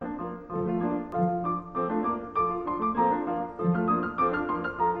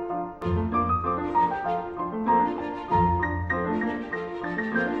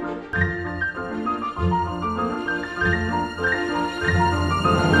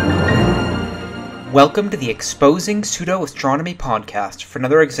Welcome to the Exposing Pseudo-Astronomy podcast for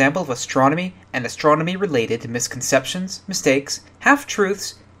another example of astronomy and astronomy-related misconceptions, mistakes,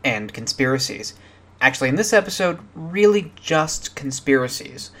 half-truths, and conspiracies. Actually, in this episode, really just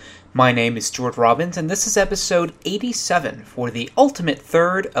conspiracies. My name is Stuart Robbins, and this is episode 87 for the ultimate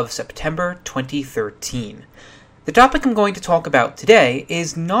 3rd of September 2013. The topic I'm going to talk about today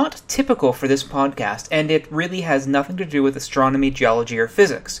is not typical for this podcast, and it really has nothing to do with astronomy, geology, or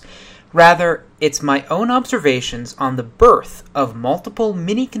physics. Rather, it's my own observations on the birth of multiple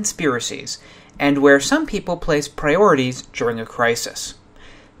mini-conspiracies, and where some people place priorities during a crisis.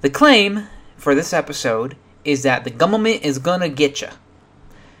 The claim for this episode is that the government is gonna getcha.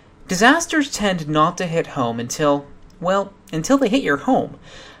 Disasters tend not to hit home until they hit your home.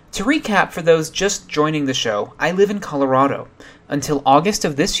 To recap for those just joining the show, I live in Colorado. Until August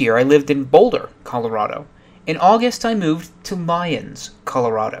of this year, I lived in Boulder, Colorado. In August, I moved to Lyons,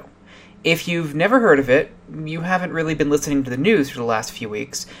 Colorado. If you've never heard of it, you haven't really been listening to the news for the last few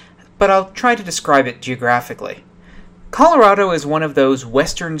weeks, but I'll try to describe it geographically. Colorado is one of those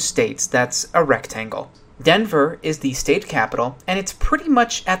western states that's a rectangle. Denver is the state capital, and it's pretty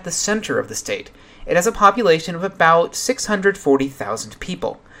much at the center of the state. It has a population of about 640,000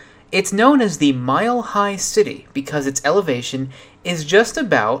 people. It's known as the Mile High City because its elevation is just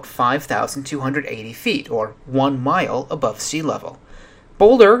about 5,280 feet, or 1 mile above sea level.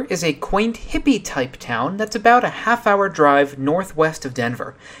 Boulder is a quaint hippie-type town that's about a half-hour drive northwest of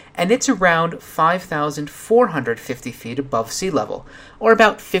Denver, and it's around 5,450 feet above sea level, or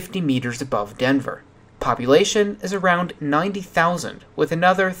about 50 meters above Denver. Population is around 90,000, with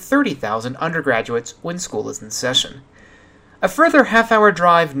another 30,000 undergraduates when school is in session. A further half-hour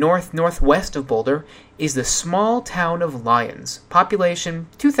drive north-northwest of Boulder is the small town of Lyons, population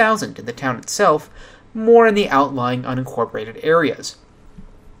 2,000 in the town itself, more in the outlying unincorporated areas.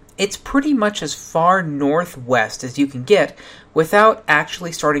 It's pretty much as far northwest as you can get without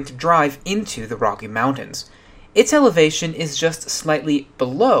actually starting to drive into the Rocky Mountains. Its elevation is just slightly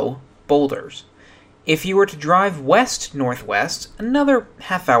below Boulder's. If you were to drive west-northwest, another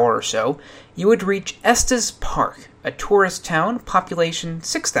half hour or so, you would reach Estes Park, a tourist town, population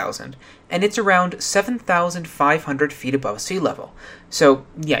 6,000, and it's around 7,500 feet above sea level. So,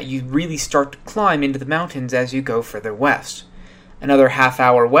 you really start to climb into the mountains as you go further west. Another half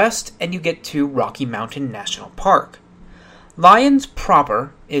hour west, and you get to Rocky Mountain National Park. Lyons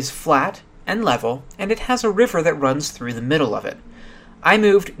proper is flat and level, and it has a river that runs through the middle of it. I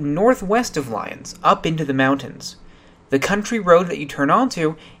moved northwest of Lyons, up into the mountains. The country road that you turn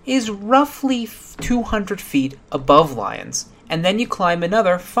onto is roughly 200 feet above Lyons, and then you climb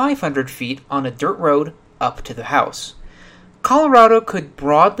another 500 feet on a dirt road up to the house. Colorado could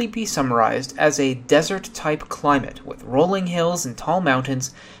broadly be summarized as a desert-type climate with rolling hills and tall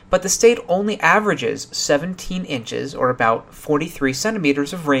mountains, but the state only averages 17 inches or about 43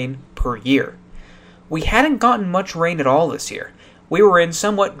 centimeters of rain per year. We hadn't gotten much rain at all this year. We were in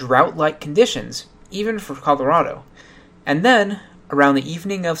somewhat drought-like conditions, even for Colorado. And then, around the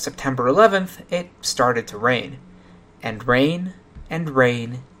evening of September 11th, it started to rain. And rain, and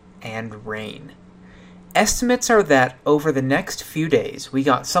rain, and rain. Estimates are that over the next few days, we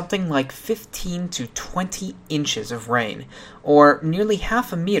got something like 15 to 20 inches of rain, or nearly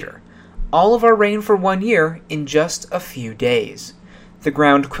half a meter. All of our rain for 1 year in just a few days. The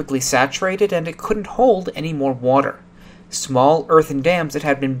ground quickly saturated and it couldn't hold any more water. Small earthen dams that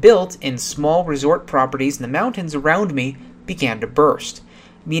had been built in small resort properties in the mountains around me began to burst,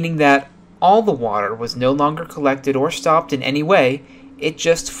 meaning that all the water was no longer collected or stopped in any way. It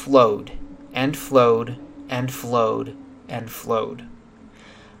just flowed, and flowed, and flowed, and flowed.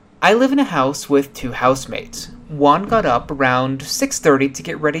 I live in a house with 2 housemates. One got up around 6:30 to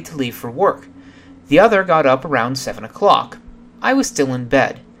get ready to leave for work. The other got up around 7 o'clock. I was still in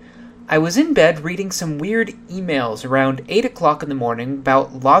bed. I was in bed reading some weird emails around 8 o'clock in the morning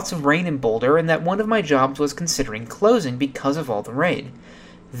about lots of rain in Boulder and that one of my jobs was considering closing because of all the rain.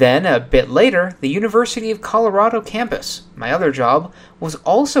 Then, a bit later, the University of Colorado campus, my other job, was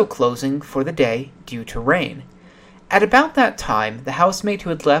also closing for the day due to rain. At about that time, the housemate who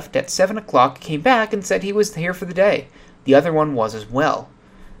had left at 7 o'clock came back and said he was here for the day. The other one was as well.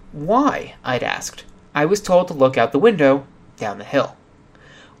 Why? I'd asked. I was told to look out the window, down the hill.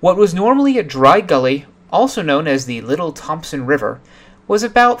 What was normally a dry gully, also known as the Little Thompson River, was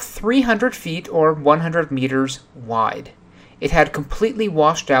about 300 feet or 100 meters wide. It had completely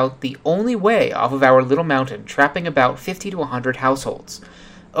washed out the only way off of our little mountain, trapping about 50 to 100 households.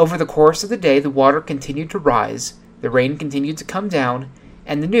 Over the course of the day, the water continued to rise, the rain continued to come down,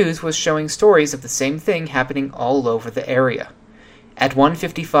 and the news was showing stories of the same thing happening all over the area. At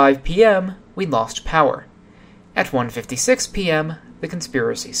 1:55 p.m., we lost power. At 1:56 p.m., the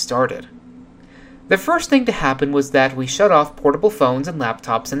conspiracy started. The first thing to happen was that we shut off portable phones and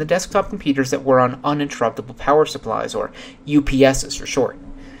laptops and the desktop computers that were on uninterruptible power supplies, or UPSs for short.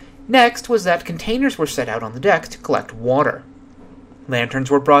 Next was that containers were set out on the deck to collect water.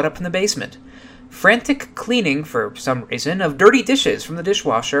 Lanterns were brought up in the basement. Frantic cleaning, for some reason, of dirty dishes from the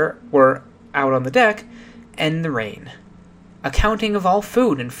dishwasher were out on the deck, and the rain. Accounting of all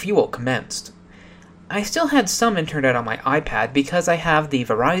food and fuel commenced. I still had some internet on my iPad because I have the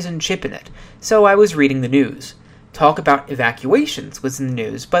Verizon chip in it, so I was reading the news. Talk about evacuations was in the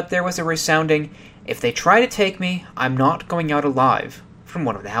news, but there was a resounding, "If they try to take me, I'm not going out alive," from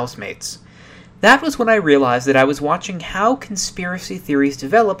one of the housemates. That was when I realized that I was watching how conspiracy theories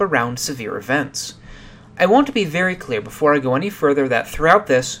develop around severe events. I want to be very clear before I go any further that throughout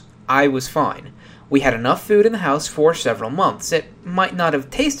this, I was fine. We had enough food in the house for several months. It might not have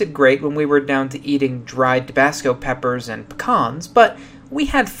tasted great when we were down to eating dried Tabasco peppers and pecans, but we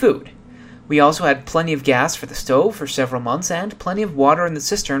had food. We also had plenty of gas for the stove for several months and plenty of water in the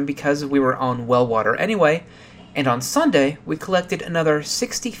cistern because we were on well water anyway, and on Sunday we collected another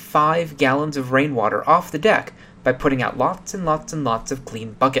 65 gallons of rainwater off the deck by putting out lots and lots and lots of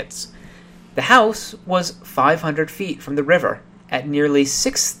clean buckets. The house was 500 feet from the river, at nearly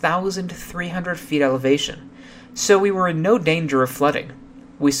 6,300 feet elevation, so we were in no danger of flooding.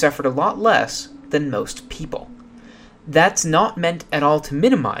 We suffered a lot less than most people. That's not meant at all to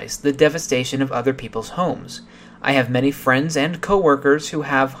minimize the devastation of other people's homes. I have many friends and coworkers who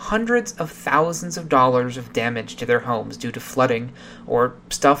have hundreds of thousands of dollars of damage to their homes due to flooding or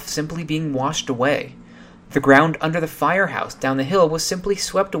stuff simply being washed away. The ground under the firehouse down the hill was simply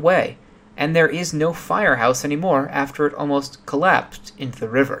swept away, and there is no firehouse anymore after it almost collapsed into the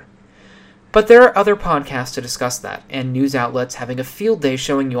river. But there are other podcasts to discuss that, and news outlets having a field day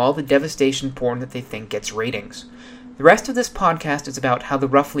showing you all the devastation porn that they think gets ratings. The rest of this podcast is about how the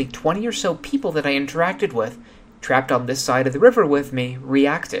roughly 20 or so people that I interacted with, trapped on this side of the river with me,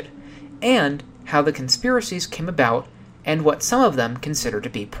 reacted, and how the conspiracies came about and what some of them consider to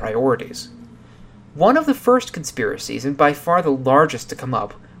be priorities. One of the first conspiracies, and by far the largest to come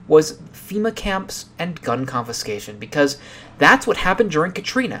up, was FEMA camps and gun confiscation, because that's what happened during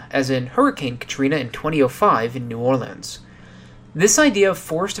Katrina, as in Hurricane Katrina in 2005 in New Orleans. This idea of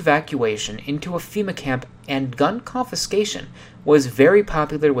forced evacuation into a FEMA camp and gun confiscation was very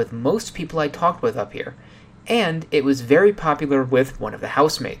popular with most people I talked with up here, and it was very popular with one of the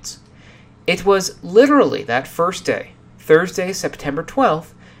housemates. It was literally that first day, Thursday, September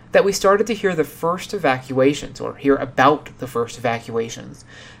 12th, that we started to hear the first evacuations, or hear about the first evacuations,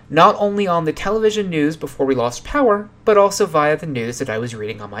 not only on the television news before we lost power, but also via the news that I was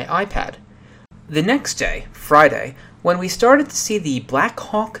reading on my iPad. The next day, Friday, when we started to see the Black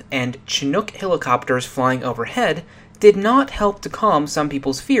Hawk and Chinook helicopters flying overhead, did not help to calm some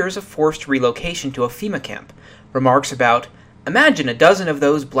people's fears of forced relocation to a FEMA camp. Remarks about, "Imagine a dozen of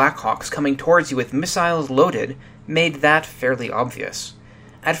those Black Hawks coming towards you with missiles loaded," made that fairly obvious.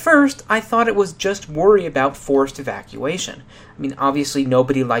 At first, I thought it was just worry about forced evacuation. I mean, obviously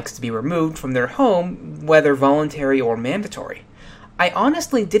nobody likes to be removed from their home, whether voluntary or mandatory. I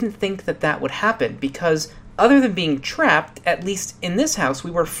honestly didn't think that that would happen because, other than being trapped, at least in this house we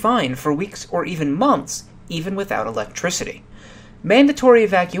were fine for weeks or even months, even without electricity. Mandatory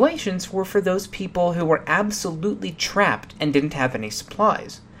evacuations were for those people who were absolutely trapped and didn't have any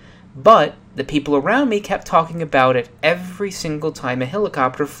supplies. But the people around me kept talking about it every single time a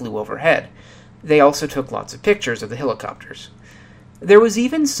helicopter flew overhead. They also took lots of pictures of the helicopters. There was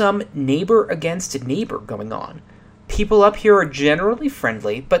even some neighbor against neighbor going on. People up here are generally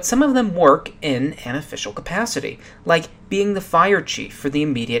friendly, but some of them work in an official capacity, like being the fire chief for the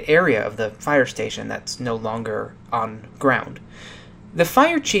immediate area of the fire station that's no longer on ground. The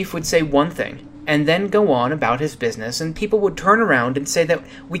fire chief would say one thing, and then go on about his business, and people would turn around and say that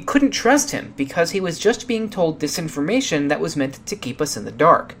we couldn't trust him because he was just being told disinformation that was meant to keep us in the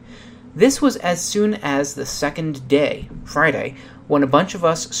dark. This was as soon as the second day, Friday, when a bunch of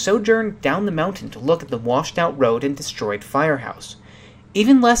us sojourned down the mountain to look at the washed-out road and destroyed firehouse.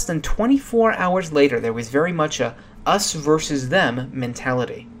 Even less than 24 hours later, there was very much a us versus them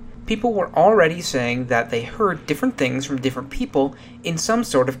mentality. People were already saying that they heard different things from different people in some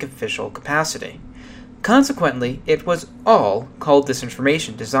sort of official capacity. Consequently, it was all called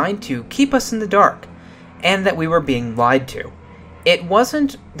disinformation designed to keep us in the dark, and that we were being lied to. It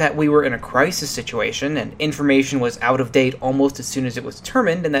wasn't that we were in a crisis situation and information was out of date almost as soon as it was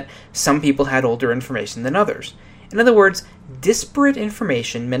determined and that some people had older information than others. In other words, disparate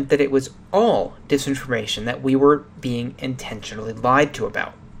information meant that it was all disinformation that we were being intentionally lied to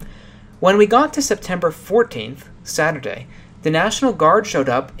about. When we got to September 14th, Saturday, the National Guard showed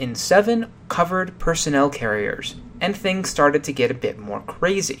up in 7 covered personnel carriers, and things started to get a bit more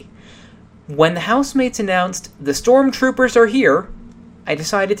crazy. When the housemates announced, "The stormtroopers are here," I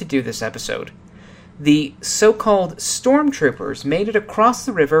decided to do this episode. The so-called stormtroopers made it across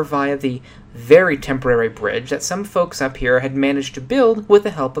the river via the very temporary bridge that some folks up here had managed to build with the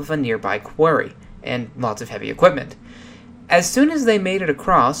help of a nearby quarry, and lots of heavy equipment. As soon as they made it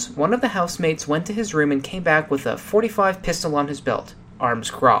across, one of the housemates went to his room and came back with a .45 pistol on his belt, arms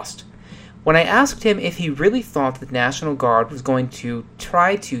crossed. When I asked him if he really thought the National Guard was going to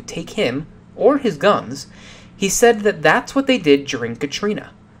try to take him, or his guns, he said that that's what they did during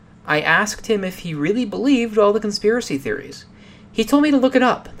Katrina. I asked him if he really believed all the conspiracy theories. He told me to look it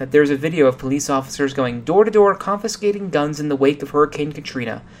up, that there's a video of police officers going door-to-door confiscating guns in the wake of Hurricane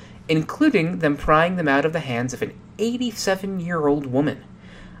Katrina, including them prying them out of the hands of an 87-year-old woman.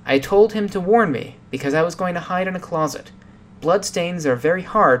 I told him to warn me, because I was going to hide in a closet. Bloodstains are very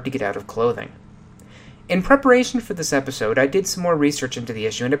hard to get out of clothing. In preparation for this episode, I did some more research into the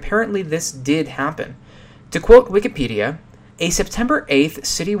issue, and apparently this did happen. To quote Wikipedia, a September 8th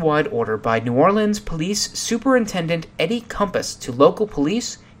citywide order by New Orleans Police Superintendent Eddie Compass to local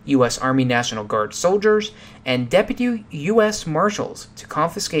police, U.S. Army National Guard soldiers, and deputy U.S. Marshals to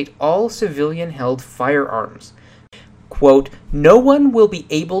confiscate all civilian-held firearms. Quote, "No one will be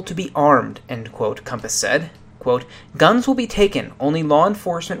able to be armed," end quote, Compass said. Quote, "Guns will be taken, only law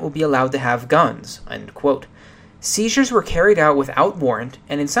enforcement will be allowed to have guns," end quote. Seizures were carried out without warrant,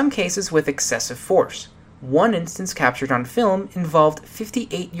 and in some cases with excessive force. One instance captured on film involved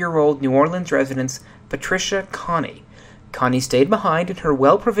 58-year-old New Orleans resident Patricia Connie. Connie stayed behind in her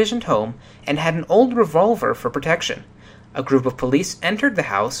well-provisioned home and had an old revolver for protection. A group of police entered the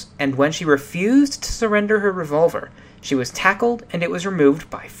house, and when she refused to surrender her revolver, she was tackled and it was removed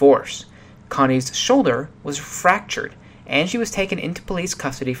by force. Connie's shoulder was fractured, and she was taken into police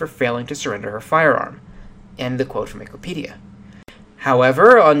custody for failing to surrender her firearm. End the quote from Wikipedia.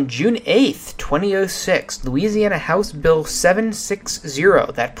 However, on June 8, 2006, Louisiana House Bill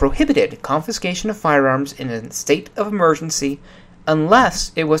 760 that prohibited confiscation of firearms in a state of emergency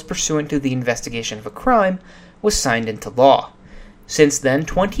unless it was pursuant to the investigation of a crime was signed into law. Since then,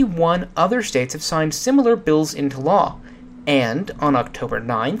 21 other states have signed similar bills into law, and on October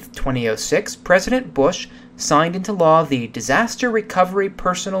 9, 2006, President Bush signed into law the Disaster Recovery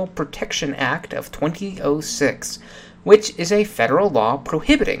Personal Protection Act of 2006, which is a federal law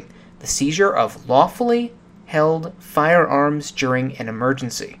prohibiting the seizure of lawfully held firearms during an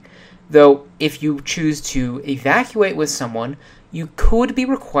emergency. Though, if you choose to evacuate with someone, you could be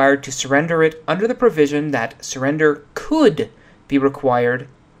required to surrender it under the provision that surrender could be required,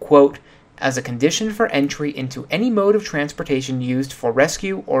 quote, "as a condition for entry into any mode of transportation used for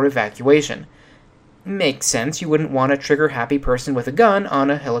rescue or evacuation." Makes sense, you wouldn't want a trigger-happy person with a gun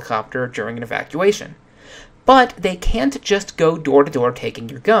on a helicopter during an evacuation. But they can't just go door-to-door taking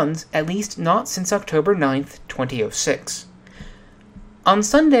your guns, at least not since October 9th, 2006. On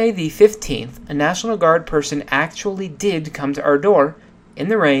Sunday, the 15th, a National Guard person actually did come to our door, in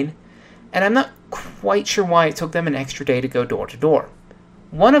the rain, and I'm not quite sure why it took them an extra day to go door-to-door.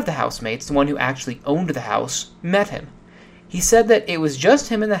 One of the housemates, the one who actually owned the house, met him. He said that it was just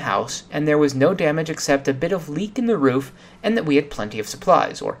him in the house, and there was no damage except a bit of leak in the roof, and that we had plenty of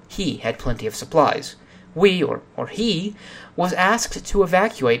supplies, or he had plenty of supplies. We, or he, was asked to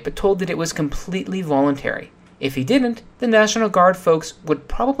evacuate, but told that it was completely voluntary. If he didn't, the National Guard folks would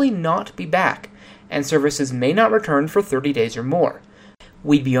probably not be back, and services may not return for 30 days or more.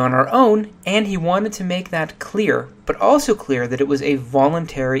 We'd be on our own, and he wanted to make that clear, but also clear that it was a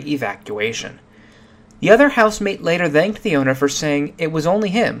voluntary evacuation. The other housemate later thanked the owner for saying it was only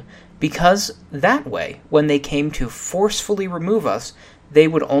him, because that way, when they came to forcefully remove us, they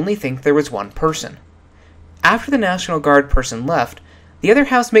would only think there was one person. After the National Guard person left, the other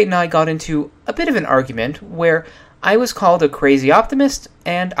housemate and I got into a bit of an argument where I was called a crazy optimist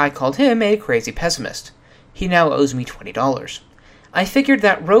and I called him a crazy pessimist. He now owes me $20. I figured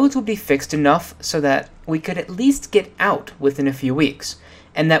that roads would be fixed enough so that we could at least get out within a few weeks,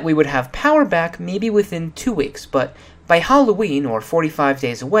 and that we would have power back maybe within 2 weeks, but by Halloween or 45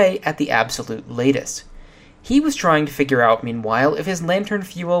 days away at the absolute latest. He was trying to figure out, meanwhile, if his lantern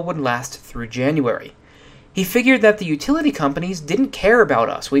fuel would last through January. He figured that the utility companies didn't care about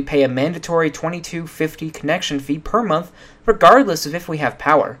us. We pay a mandatory $22.50 connection fee per month, regardless of if we have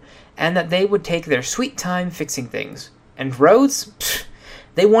power, and that they would take their sweet time fixing things. And roads? Pfft,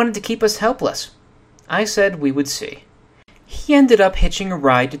 they wanted to keep us helpless. I said we would see. He ended up hitching a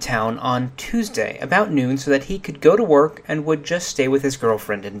ride to town on Tuesday about noon so that he could go to work and would just stay with his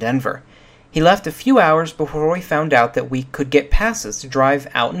girlfriend in Denver. He left a few hours before we found out that we could get passes to drive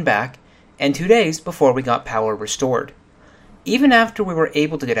out and back, and 2 days before we got power restored. Even after we were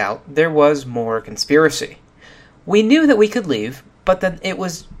able to get out, there was more conspiracy. We knew that we could leave, but that it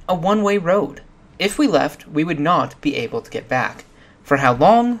was a one-way road. If we left, we would not be able to get back. For how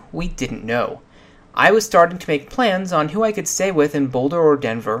long, we didn't know. I was starting to make plans on who I could stay with in Boulder or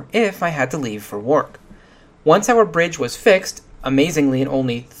Denver if I had to leave for work. Once our bridge was fixed, amazingly in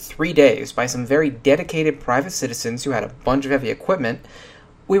only 3 days by some very dedicated private citizens who had a bunch of heavy equipment,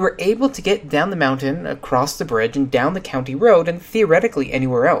 we were able to get down the mountain, across the bridge, and down the county road, and theoretically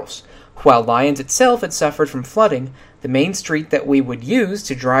anywhere else. While Lyons itself had suffered from flooding, the main street that we would use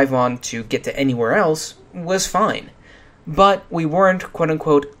to drive on to get to anywhere else was fine. But we weren't,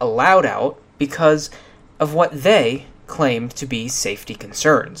 quote-unquote, allowed out because of what they claimed to be safety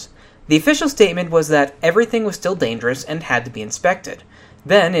concerns. The official statement was that everything was still dangerous and had to be inspected.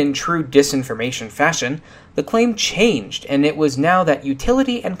 Then, in true disinformation fashion, the claim changed, and it was now that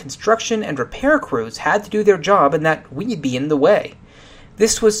utility and construction and repair crews had to do their job and that we'd be in the way.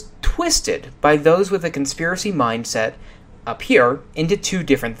 This was twisted by those with a conspiracy mindset up here into two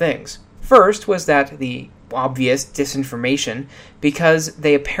different things. First was that the obvious disinformation because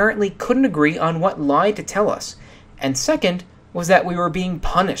they apparently couldn't agree on what lie to tell us. And second was that we were being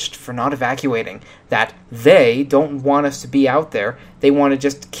punished for not evacuating, that they don't want us to be out there, they want to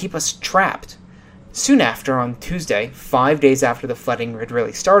just keep us trapped. Soon after, on Tuesday, 5 days after the flooding had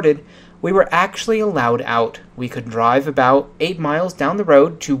really started, we were actually allowed out. We could drive about 8 miles down the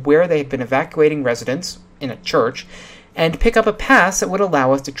road to where they had been evacuating residents, in a church, and pick up a pass that would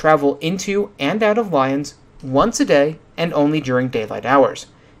allow us to travel into and out of Lyons once a day and only during daylight hours.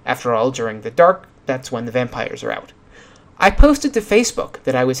 After all, during the dark, that's when the vampires are out. I posted to Facebook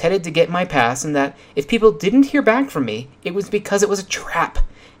that I was headed to get my pass and that if people didn't hear back from me, it was because it was a trap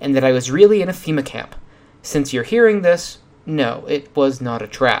and that I was really in a FEMA camp. Since you're hearing this, no, it was not a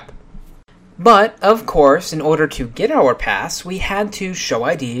trap. But, of course, in order to get our pass, we had to show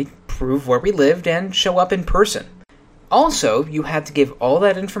ID, prove where we lived, and show up in person. Also, you had to give all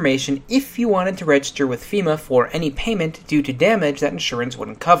that information if you wanted to register with FEMA for any payment due to damage that insurance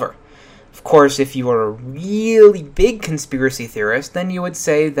wouldn't cover. Of course, if you were a really big conspiracy theorist, then you would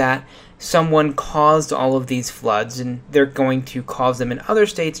say that someone caused all of these floods and they're going to cause them in other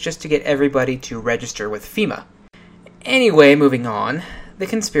states just to get everybody to register with FEMA. Anyway, moving on, the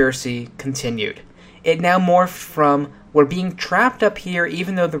conspiracy continued. It now morphed from, we're being trapped up here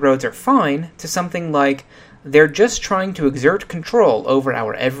even though the roads are fine, to something like, they're just trying to exert control over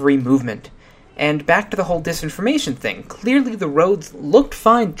our every movement. And back to the whole disinformation thing. Clearly the roads looked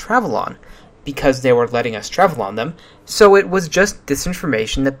fine to travel on, because they were letting us travel on them, so it was just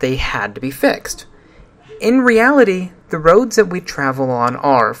disinformation that they had to be fixed. In reality, the roads that we travel on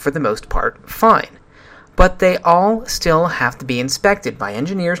are, for the most part, fine. But they all still have to be inspected by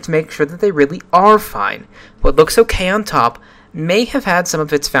engineers to make sure that they really are fine. What looks okay on top may have had some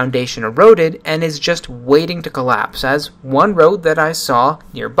of its foundation eroded and is just waiting to collapse, as one road that I saw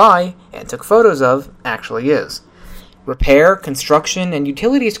nearby and took photos of actually is. Repair, construction, and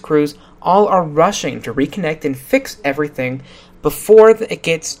utilities crews all are rushing to reconnect and fix everything before it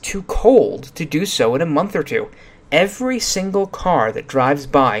gets too cold to do so in a month or two. Every single car that drives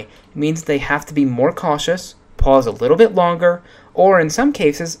by means they have to be more cautious, pause a little bit longer, or in some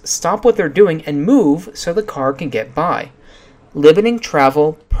cases stop what they're doing and move so the car can get by. Limiting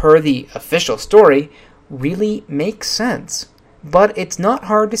travel, per the official story, really makes sense. But it's not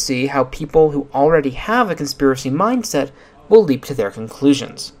hard to see how people who already have a conspiracy mindset will leap to their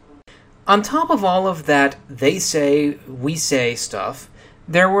conclusions. On top of all of that they say, we say stuff,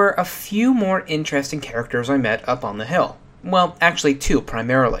 there were a few more interesting characters I met up on the hill. Well, actually two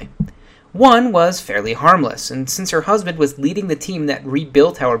primarily. One was fairly harmless, and since her husband was leading the team that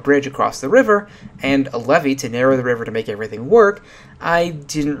rebuilt our bridge across the river, and a levee to narrow the river to make everything work, I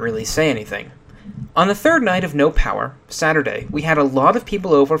didn't really say anything. On the third night of no power, Saturday, we had a lot of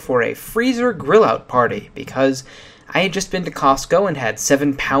people over for a freezer grill-out party, because I had just been to Costco and had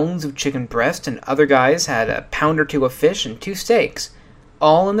 7 pounds of chicken breast, and other guys had a pound or two of fish and 2 steaks,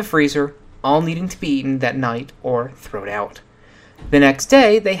 all in the freezer, all needing to be eaten that night or thrown out. The next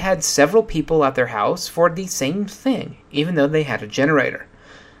day, they had several people at their house for the same thing, even though they had a generator.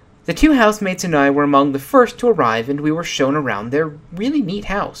 The 2 housemates and I were among the first to arrive, and we were shown around their really neat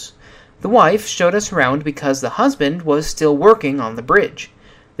house. The wife showed us around because the husband was still working on the bridge.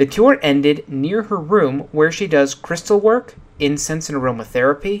 The tour ended near her room where she does crystal work, incense and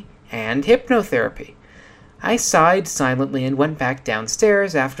aromatherapy, and hypnotherapy. I sighed silently and went back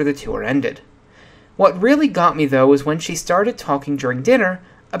downstairs after the tour ended. What really got me, though, was when she started talking during dinner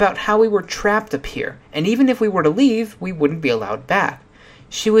about how we were trapped up here, and even if we were to leave, we wouldn't be allowed back.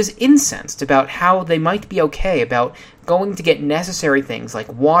 She was incensed about how they might be okay about going to get necessary things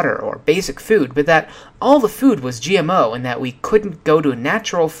like water or basic food, but that all the food was GMO and that we couldn't go to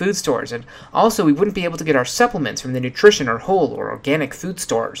natural food stores, and also we wouldn't be able to get our supplements from the nutrition or whole or organic food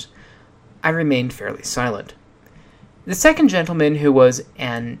stores. I remained fairly silent. The second gentleman, who was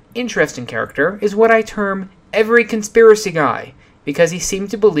an interesting character, is what I term every conspiracy guy, because he seemed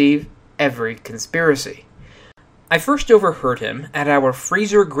to believe every conspiracy. I first overheard him at our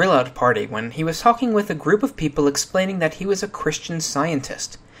freezer grill-out party when he was talking with a group of people explaining that he was a Christian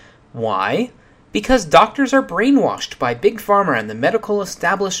Scientist. Why? Because doctors are brainwashed by Big Pharma and the medical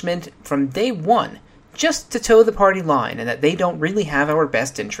establishment from day one, just to toe the party line, and that they don't really have our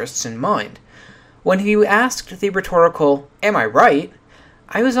best interests in mind. When he asked the rhetorical, "Am I right?"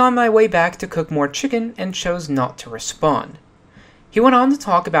 I was on my way back to cook more chicken and chose not to respond. He went on to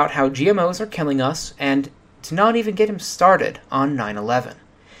talk about how GMOs are killing us, and to not even get him started on 9/11.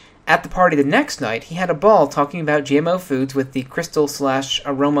 At the party the next night, he had a ball talking about GMO foods with the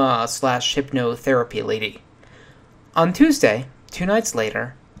crystal/aroma/hypnotherapy lady. On Tuesday, 2 nights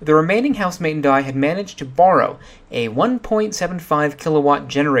later, the remaining housemate and I had managed to borrow a 1.75 kilowatt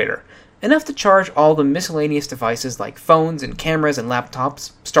generator, enough to charge all the miscellaneous devices like phones and cameras and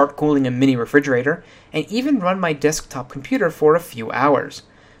laptops, start cooling a mini refrigerator, and even run my desktop computer for a few hours.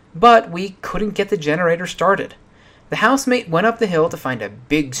 But we couldn't get the generator started. The housemate went up the hill to find a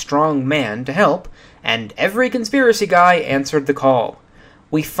big, strong man to help, and every conspiracy guy answered the call.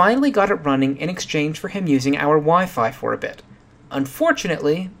 We finally got it running in exchange for him using our Wi-Fi for a bit.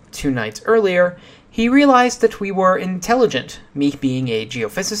 Unfortunately, 2 nights earlier, he realized that we were intelligent, me being a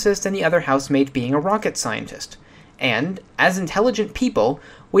geophysicist and the other housemate being a rocket scientist. And, as intelligent people,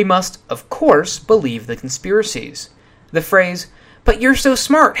 we must, of course, believe the conspiracies. The phrase, "But you're so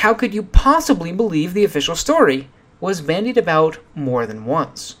smart, how could you possibly believe the official story?" was bandied about more than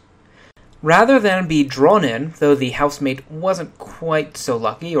once. Rather than be drawn in, though the housemate wasn't quite so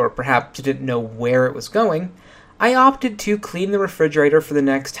lucky, or perhaps didn't know where it was going, I opted to clean the refrigerator for the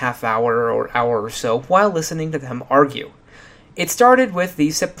next half hour or hour or so while listening to them argue. It started with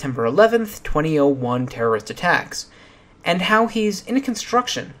the September 11th, 2001 terrorist attacks, and how he's in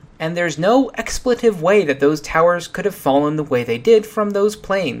construction, and there's no expletive way that those towers could have fallen the way they did from those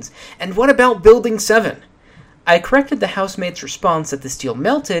planes. And what about Building 7? I corrected the housemate's response that the steel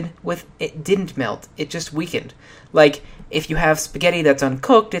melted with "it didn't melt, it just weakened." Like, if you have spaghetti that's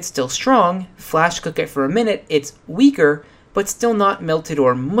uncooked, it's still strong, flash cook it for a minute, it's weaker, but still not melted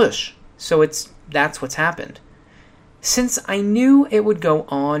or mush, so that's what's happened. Since I knew it would go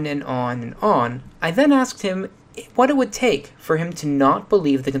on and on and on, I then asked him what it would take for him to not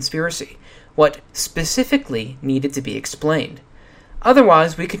believe the conspiracy, what specifically needed to be explained.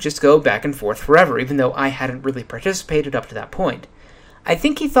 Otherwise, we could just go back and forth forever, even though I hadn't really participated up to that point. I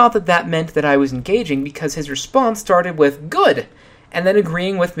think he thought that meant that I was engaging because his response started with "good," and then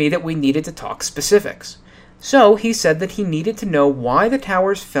agreeing with me that we needed to talk specifics. So he said that he needed to know why the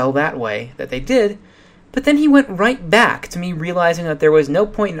towers fell that way that they did, but then he went right back to me realizing that there was no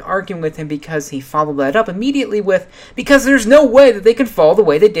point in arguing with him because he followed that up immediately with, "Because there's no way that they can fall the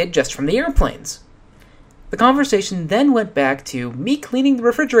way they did just from the airplanes." The conversation then went back to me cleaning the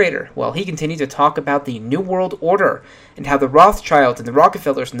refrigerator, while he continued to talk about the New World Order, and how the Rothschilds and the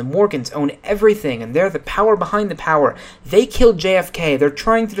Rockefellers and the Morgans own everything, and they're the power behind the power. They killed JFK, they're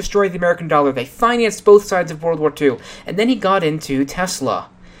trying to destroy the American dollar, they financed both sides of World War II, and then he got into Tesla,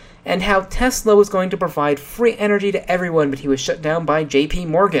 and how Tesla was going to provide free energy to everyone, but he was shut down by JP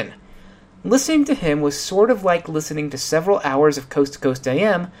Morgan. Listening to him was sort of like listening to several hours of Coast to Coast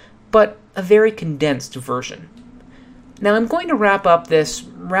AM, but a very condensed version. Now I'm going to wrap up this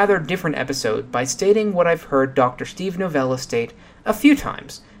rather different episode by stating what I've heard Dr. Steve Novella state a few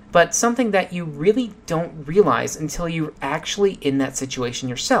times, but something that you really don't realize until you're actually in that situation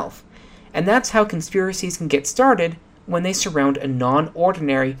yourself. And that's how conspiracies can get started when they surround a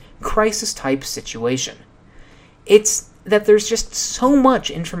non-ordinary, crisis-type situation. It's that there's just so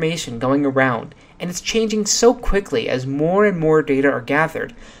much information going around, and it's changing so quickly as more and more data are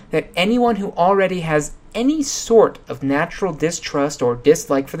gathered, that anyone who already has any sort of natural distrust or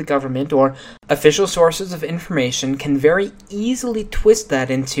dislike for the government or official sources of information can very easily twist that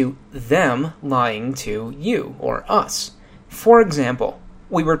into them lying to you or us. For example,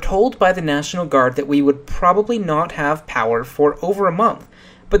 we were told by the National Guard that we would probably not have power for over a month,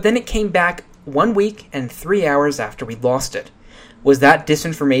 but then it came back 1 week and 3 hours after we lost it. Was that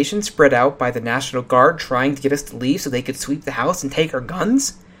disinformation spread out by the National Guard trying to get us to leave so they could sweep the house and take our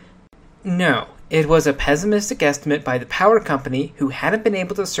guns? No, it was a pessimistic estimate by the power company who hadn't been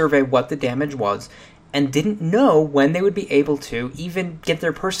able to survey what the damage was and didn't know when they would be able to even get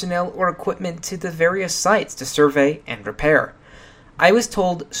their personnel or equipment to the various sites to survey and repair. I was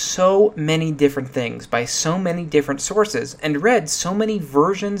told so many different things by so many different sources and read so many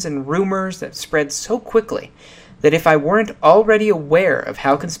versions and rumors that spread so quickly that if I weren't already aware of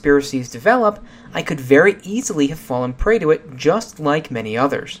how conspiracies develop, I could very easily have fallen prey to it just like many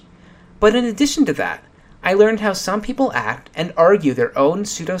others. But in addition to that, I learned how some people act and argue their own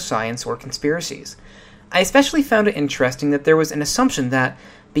pseudoscience or conspiracies. I especially found it interesting that there was an assumption that,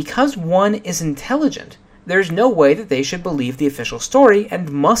 because one is intelligent, there's no way that they should believe the official story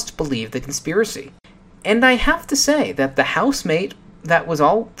and must believe the conspiracy. And I have to say that the housemate that was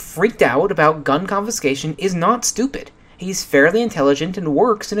all freaked out about gun confiscation is not stupid. He's fairly intelligent and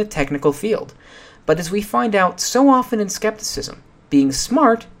works in a technical field. But as we find out so often in skepticism, being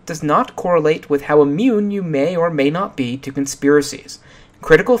smart does not correlate with how immune you may or may not be to conspiracies.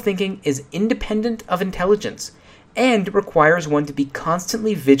 Critical thinking is independent of intelligence and requires one to be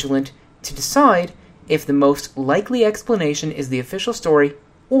constantly vigilant to decide if the most likely explanation is the official story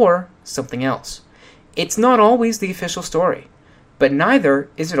or something else. It's not always the official story, but neither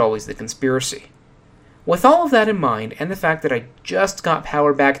is it always the conspiracy. With all of that in mind, and the fact that I just got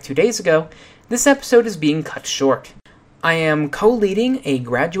power back 2 days ago, this episode is being cut short. I am co-leading a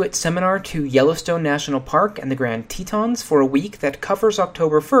graduate seminar to Yellowstone National Park and the Grand Tetons for a week that covers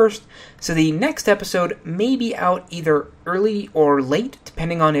October 1st, so the next episode may be out either early or late,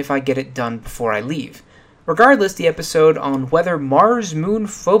 depending on if I get it done before I leave. Regardless, the episode on whether Mars' moon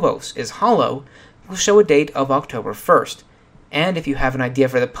Phobos is hollow will show a date of October 1st. And if you have an idea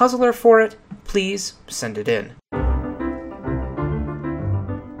for the puzzler for it, please send it in.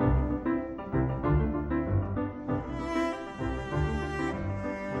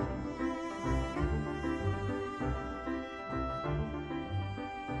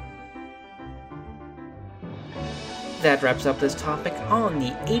 That wraps up this topic on the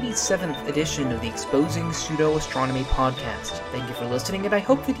 87th edition of the Exposing Pseudo-Astronomy podcast. Thank you for listening, and I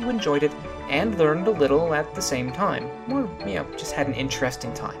hope that you enjoyed it and learned a little at the same time, or, just had an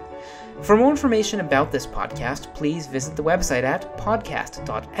interesting time. For more information about this podcast, please visit the website at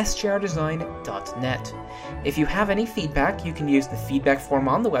podcast.sgrdesign.net. If you have any feedback, you can use the feedback form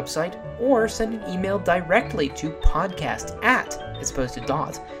on the website, or send an email directly to podcast@ as opposed to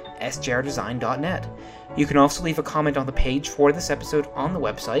 .sgrdesign.net. You can also leave a comment on the page for this episode on the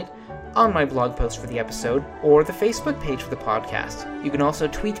website, on my blog post for the episode, or the Facebook page for the podcast. You can also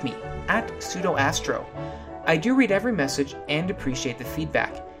tweet me at pseudoastro. I do read every message and appreciate the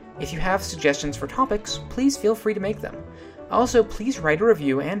feedback. If you have suggestions for topics, please feel free to make them. Also, please write a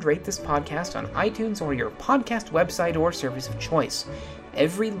review and rate this podcast on iTunes or your podcast website or service of choice.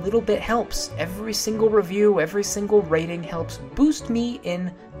 Every little bit helps. Every single review, every single rating helps boost me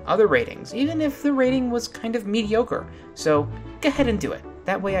in other ratings, even if the rating was kind of mediocre. So go ahead and do it.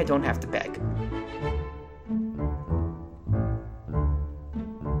 That way I don't have to beg.